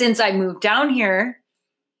since I moved down here,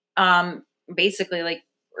 basically like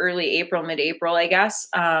early April, mid-April, I guess,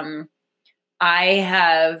 I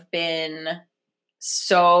have been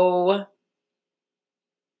so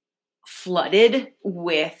flooded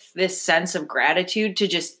with this sense of gratitude to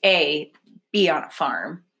just A, be on a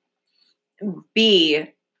farm, B,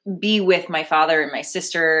 be with my father and my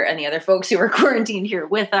sister and the other folks who are quarantined here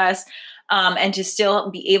with us, and to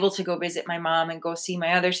still be able to go visit my mom and go see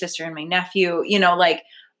my other sister and my nephew. Like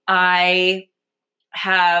I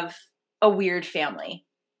have a weird family,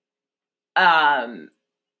 and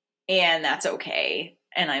that's okay.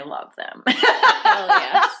 And I love them. Hell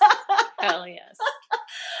yes. Hell yes.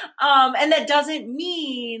 And that doesn't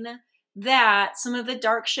mean that some of the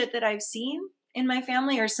dark shit that I've seen in my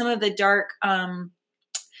family, or some of the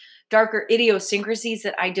darker idiosyncrasies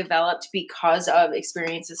that I developed because of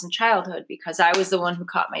experiences in childhood, because I was the one who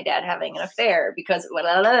caught my dad having an affair, because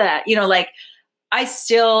like I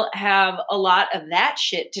still have a lot of that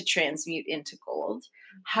shit to transmute into gold.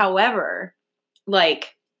 However,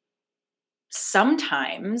 like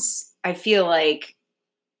sometimes I feel like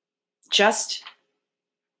just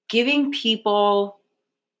giving people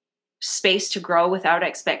space to grow without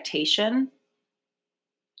expectation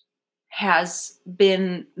has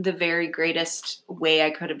been the very greatest way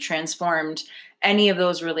I could have transformed any of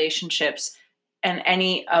those relationships and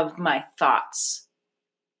any of my thoughts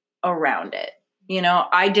around it. You know,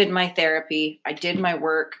 I did my therapy, I did my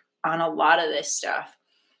work on a lot of this stuff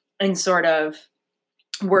and sort of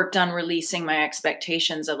worked on releasing my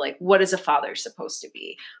expectations of like, what is a father supposed to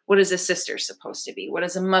be? What is a sister supposed to be? What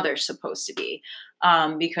is a mother supposed to be?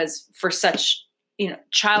 Because for such, you know,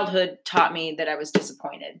 childhood taught me that I was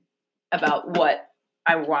disappointed about what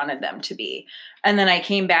I wanted them to be. And then I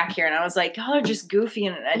came back here and I was like, y'all are just goofy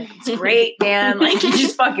and it's great, man. Like, you're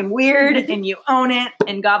just fucking weird and you own it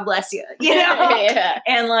and God bless you, you know? Yeah.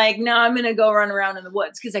 And like, now I'm going to go run around in the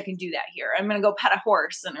woods because I can do that here. I'm going to go pet a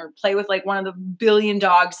horse and or play with like one of the billion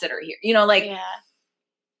dogs that are here. You know, like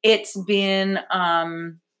it's been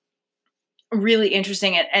really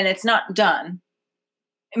interesting and it's not done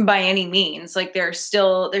by any means. Like there's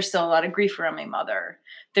still a lot of grief around my mother.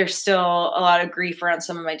 There's still a lot of grief around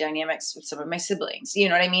some of my dynamics with some of my siblings. You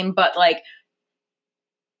know what I mean? But like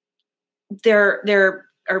there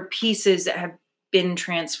are pieces that have been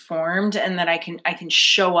transformed and that I can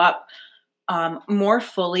show up more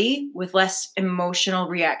fully with less emotional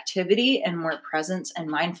reactivity and more presence and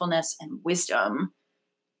mindfulness and wisdom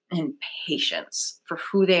and patience for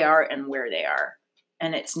who they are and where they are.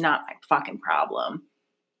 And it's not my fucking problem.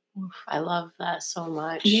 I love that so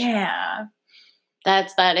much. Yeah.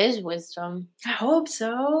 That is wisdom. I hope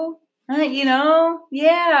so. You know?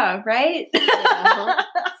 Yeah, right?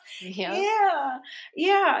 Yeah.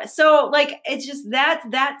 Yeah. So like it's just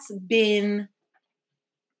that's been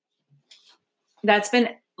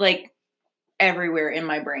like everywhere in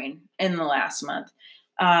my brain in the last month.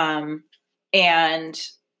 And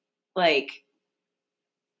like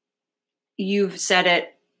you've said it,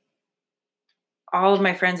 all of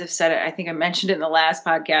my friends have said it. I think I mentioned it in the last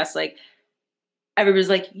podcast. Like everybody's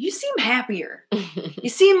like, you seem happier. You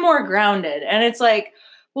seem more grounded. And it's like,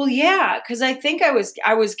 well, yeah, because I think I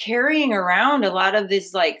was carrying around a lot of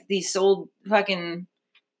this, like these old fucking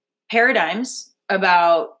paradigms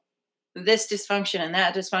about this dysfunction and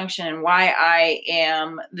that dysfunction and why I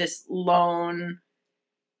am this lone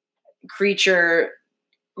creature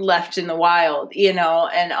left in the wild, you know,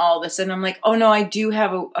 and all this. And I'm like, oh no, I do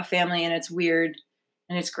have a family and it's weird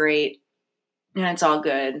and it's great and it's all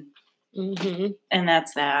good. Mm-hmm. And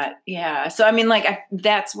that's that. Yeah. So, I mean, like,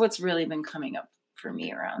 that's what's really been coming up for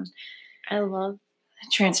me around. I love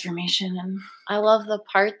transformation. And I love the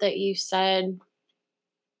part that you said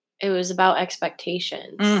it was about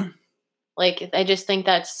expectations. Like, I just think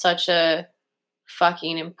that's such a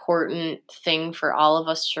fucking important thing for all of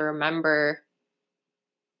us to remember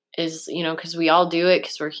is, you know, because we all do it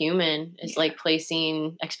because we're human, is like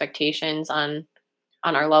placing expectations on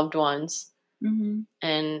our loved ones. Mm-hmm.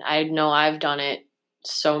 And I know I've done it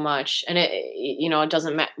so much. And it, you know, it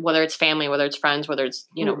doesn't matter whether it's family, whether it's friends, whether it's,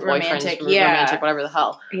 you know, romantic, boyfriends, romantic, whatever the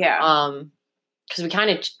hell. Yeah. Because we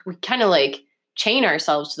kind of like chain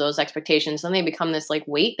ourselves to those expectations. Then they become this like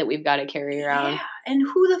weight that we've got to carry around. Yeah. And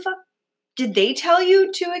who the fuck did they tell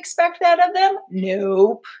you to expect that of them?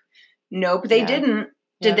 Nope, they didn't.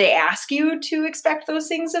 Did they ask you to expect those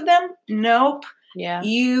things of them? Nope. Yeah.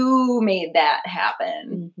 You made that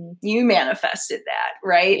happen. Mm-hmm. You manifested that,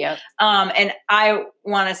 right? Yep. And I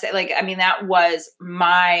want to say, like, I mean, that was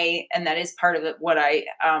and that is part of what I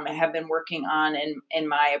have been working on in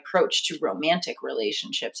my approach to romantic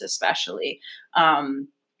relationships, especially.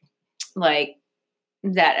 Like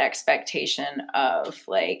that expectation of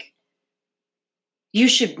like, you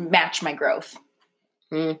should match my growth.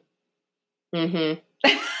 Mm-hmm.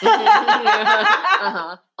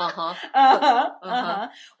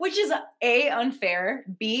 Which is A, unfair.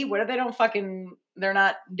 B, what if they don't they're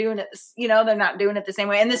not doing it, you know, they're not doing it the same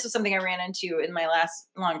way. And this was something I ran into in my last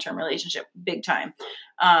long-term relationship, big time.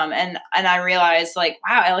 And I realized like,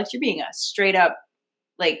 wow, Alex, you're being a straight up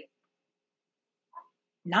like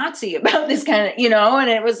Nazi about this kind of, you know, and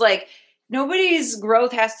it was like, nobody's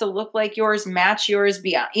growth has to look like yours, match yours,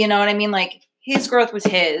 beyond, you know what I mean? Like his growth was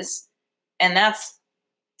his, and that's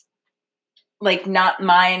like not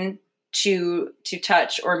mine to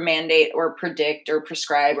touch or mandate or predict or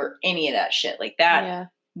prescribe or any of that shit. Like that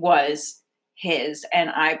was his,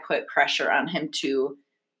 and I put pressure on him to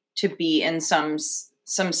be in some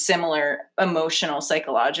similar emotional,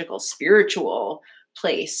 psychological, spiritual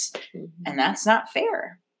place. Mm-hmm. And that's not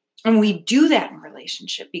fair. And we do that in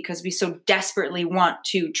relationship because we so desperately want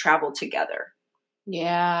to travel together.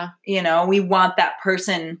 Yeah. You know, we want that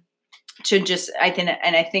person to just, I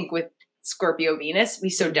think with Scorpio Venus,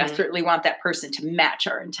 we so desperately want that person to match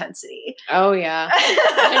our intensity. Oh yeah.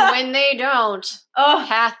 And when they don't,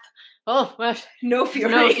 path Oh, no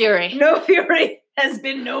fury. No fury. No fury has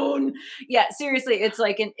been known. Yeah, seriously, it's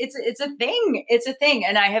like it's a thing. It's a thing,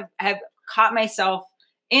 and I have caught myself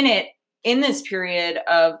in it in this period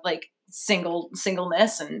of like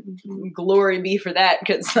singleness, and glory be for that,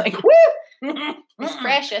 because like woo. It's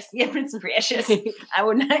precious. Yeah, it's precious. I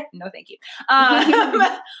would not. No, thank you.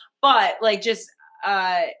 But like, just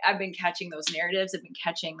I've been catching those narratives. I've been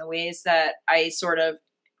catching the ways that I sort of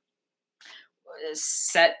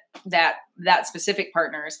set that specific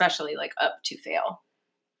partner, especially like up to fail.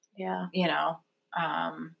 Yeah,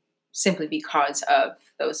 simply because of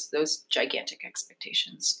those gigantic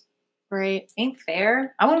expectations. Right. Ain't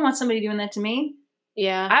fair. I wouldn't want somebody doing that to me.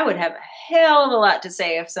 Yeah. I would have a hell of a lot to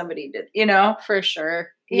say if somebody did, For sure.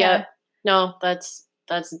 Yeah. No, that's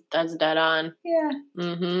dead on. Yeah.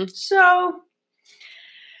 Mm-hmm. So,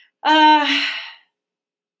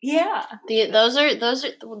 yeah. Those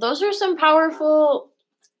are some powerful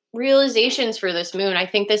realizations for this moon. I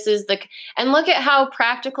think this is and look at how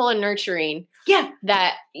practical and nurturing. Yeah.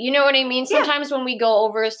 That, you know what I mean? Yeah. Sometimes when we go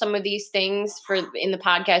over some of these things in the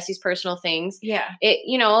podcast, these personal things, yeah,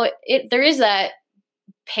 there is that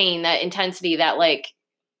pain, that intensity, that like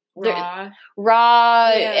raw,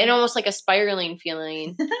 yeah. And almost like a spiraling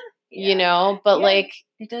feeling, but like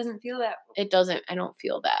it doesn't feel that. It doesn't. I don't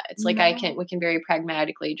feel that. It's like we can very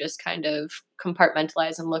pragmatically just kind of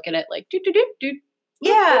compartmentalize and look at it like do.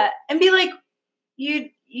 Yeah, and be like,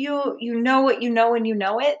 you know what you know when you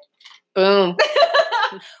know it. Boom.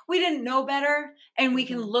 We didn't know better, and we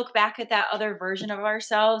can look back at that other version of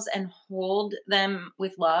ourselves and hold them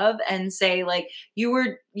with love and say, like, you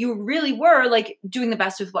really were like doing the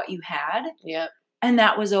best with what you had. Yeah. And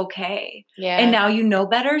that was okay. Yeah. And now you know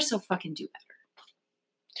better, so fucking do better.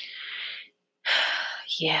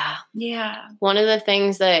 Yeah. Yeah. One of the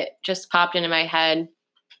things that just popped into my head,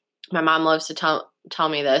 my mom loves to tell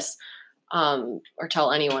me this, or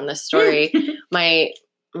tell anyone this story.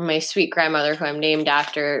 My sweet grandmother, who I'm named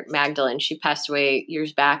after, Magdalene, she passed away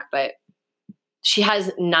years back, but she has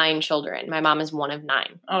 9 children. My mom is one of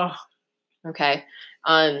 9. Oh. Okay.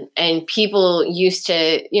 And people used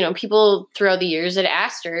to, people throughout the years had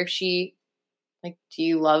asked her if she, like, do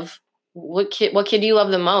you love, what kid do you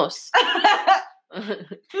love the most?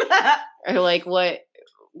 Or like what,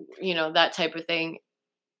 that type of thing.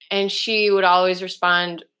 And she would always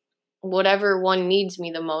respond, whatever one needs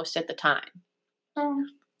me the most at the time. Oh.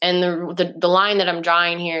 And the line that I'm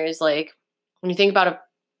drawing here is like, when you think about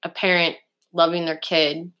a parent loving their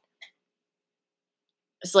kid,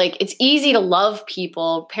 it's like, it's easy to love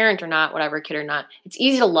people, parent or not, whatever, kid or not. It's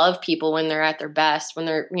easy to love people when they're at their best, when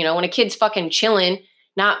they're, when a kid's fucking chilling,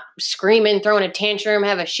 not screaming, throwing a tantrum,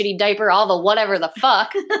 have a shitty diaper, all the whatever the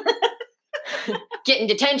fuck, getting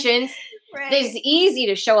detentions. Right. It's easy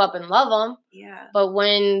to show up and love them. Yeah. But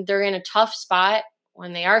when they're in a tough spot,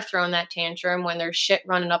 when they are throwing that tantrum, when there's shit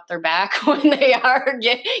running up their back, when they are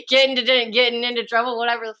getting into trouble,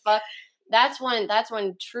 whatever the fuck, that's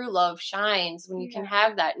when true love shines, when you can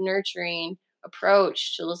have that nurturing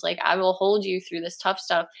approach to just like, I will hold you through this tough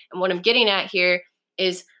stuff. And what I'm getting at here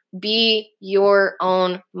is, be your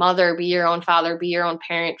own mother, be your own father, be your own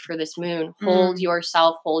parent for this moon. Hold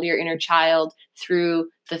yourself, hold your inner child through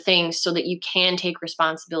the things so that you can take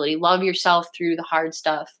responsibility. Love yourself through the hard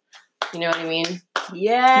stuff. You know what I mean?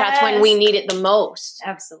 Yeah. That's when we need it the most.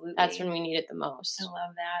 Absolutely. That's when we need it the most. I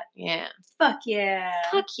love that. Yeah. Fuck yeah.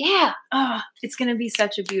 Fuck yeah. Oh, it's going to be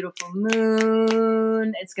such a beautiful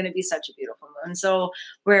moon. It's going to be such a beautiful moon. So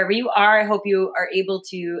wherever you are, I hope you are able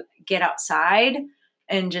to get outside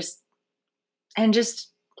and just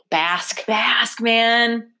bask,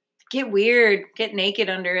 man. Get weird, get naked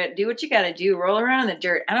under it. Do what you got to do. Roll around in the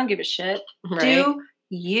dirt. I don't give a shit. Right. Do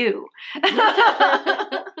you.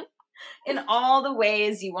 In all the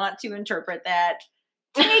ways you want to interpret that.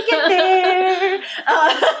 Take it there.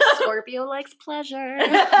 Scorpio likes pleasure.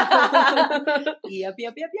 Yep.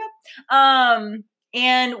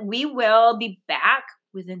 And we will be back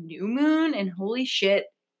with a new moon and holy shit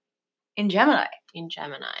in Gemini.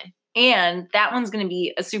 And that one's going to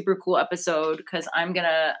be a super cool episode because I'm going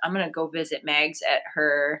to go visit Mags at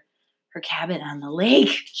her cabin on the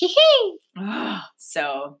lake.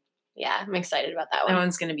 So yeah, I'm excited about that one. That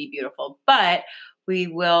one's going to be beautiful. But we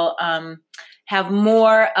will have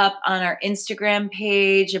more up on our Instagram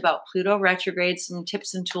page about Pluto retrograde, some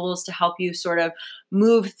tips and tools to help you sort of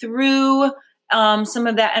move through some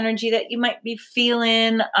of that energy that you might be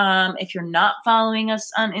feeling. If you're not following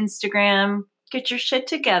us on Instagram, get your shit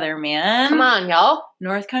together, man. Come on, y'all.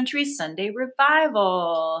 North Country Sunday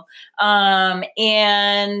Revival.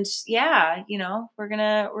 And yeah, we're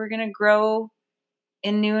gonna grow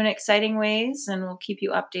in new and exciting ways, and we'll keep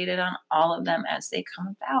you updated on all of them as they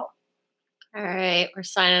come about. All right, we're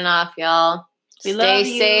signing off, y'all. We Stay love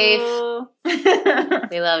safe. you.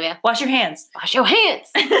 We love you. Wash your hands. Wash your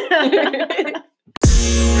hands.